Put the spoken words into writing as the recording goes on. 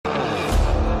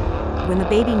when the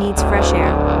baby needs fresh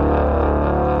air.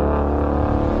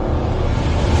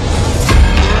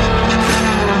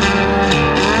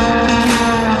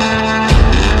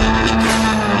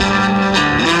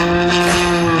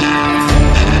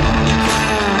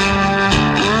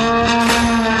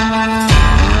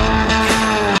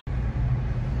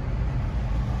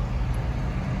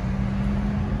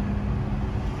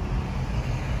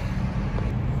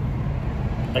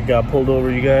 I got pulled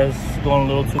over, you guys. Going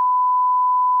a little too.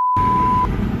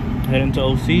 Heading to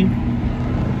OC.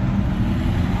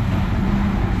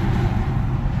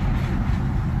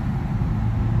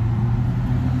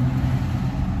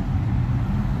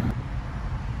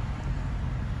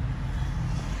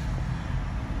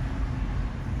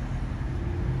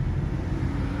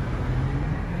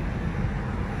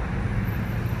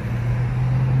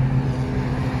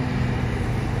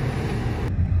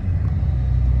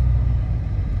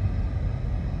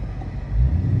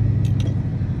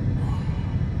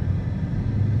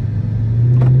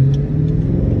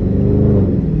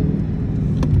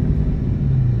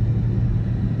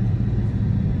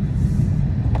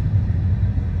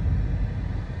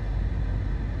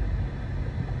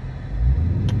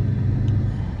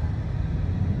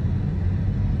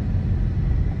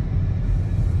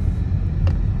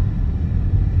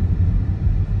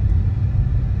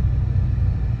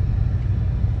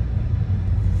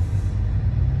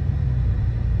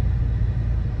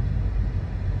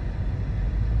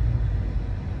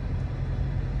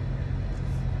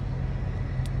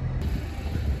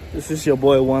 This is your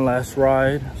boy One Last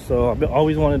Ride. So I've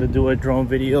always wanted to do a drone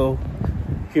video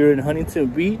here in Huntington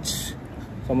Beach. So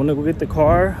I'm gonna go get the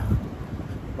car.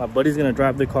 My buddy's gonna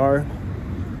drive the car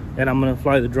and I'm gonna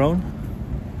fly the drone.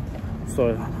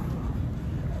 So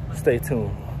stay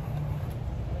tuned.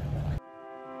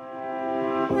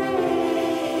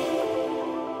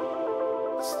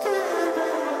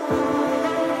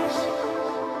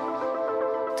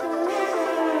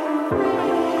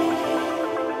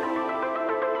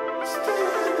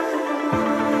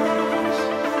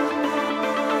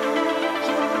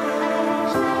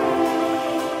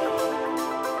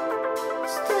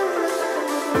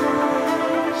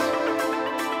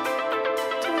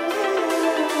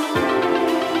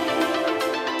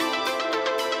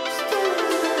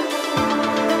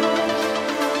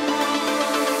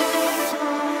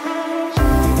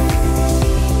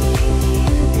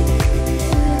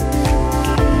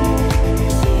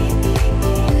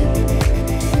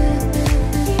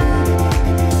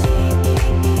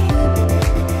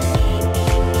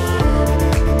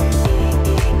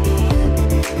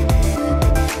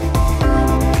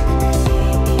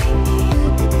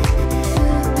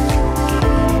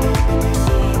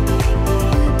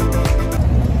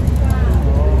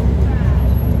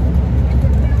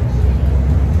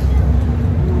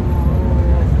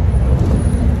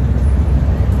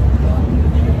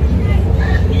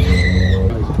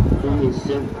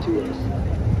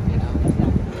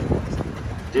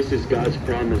 This is God's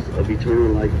promise of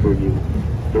eternal life for you.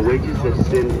 The wages of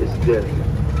sin is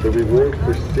death. The reward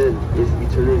for sin is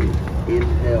eternity in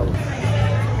hell.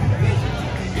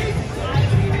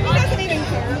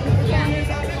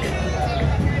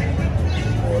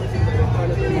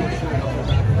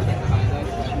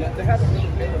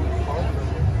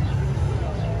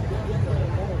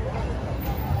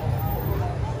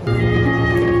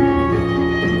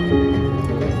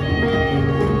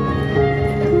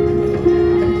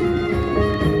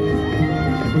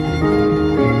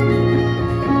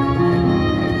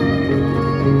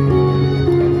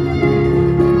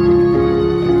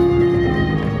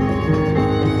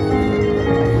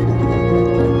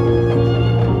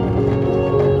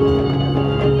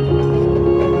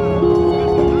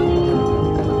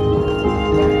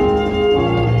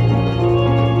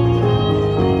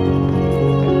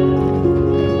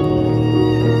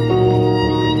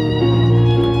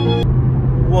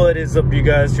 What is up, you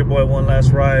guys? Your boy One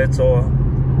Last Ride. So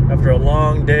after a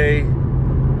long day,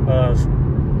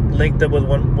 linked up with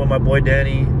my boy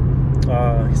Danny.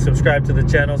 He subscribed to the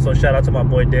channel, so shout out to my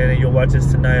boy Danny. You'll watch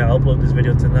this tonight. I'll upload this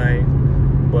video tonight.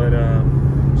 But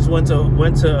just went to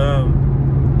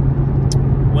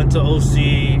OC.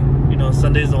 You know,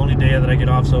 Sunday's the only day that I get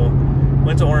off, so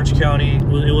went to Orange County.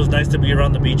 It was nice to be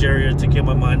around the beach area to get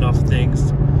my mind off of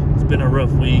things. It's been a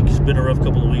rough week. It's been a rough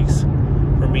couple of weeks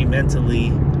for me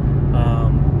mentally.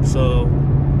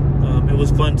 It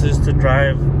was fun just to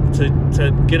drive, to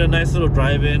get a nice little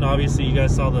drive in. Obviously, you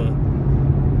guys saw the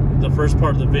first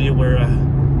part of the video where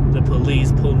the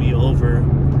police pulled me over.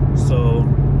 So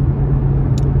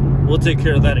we'll take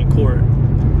care of that in court,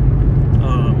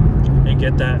 and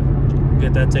get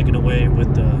that taken away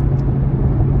with the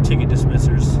ticket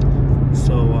dismissers.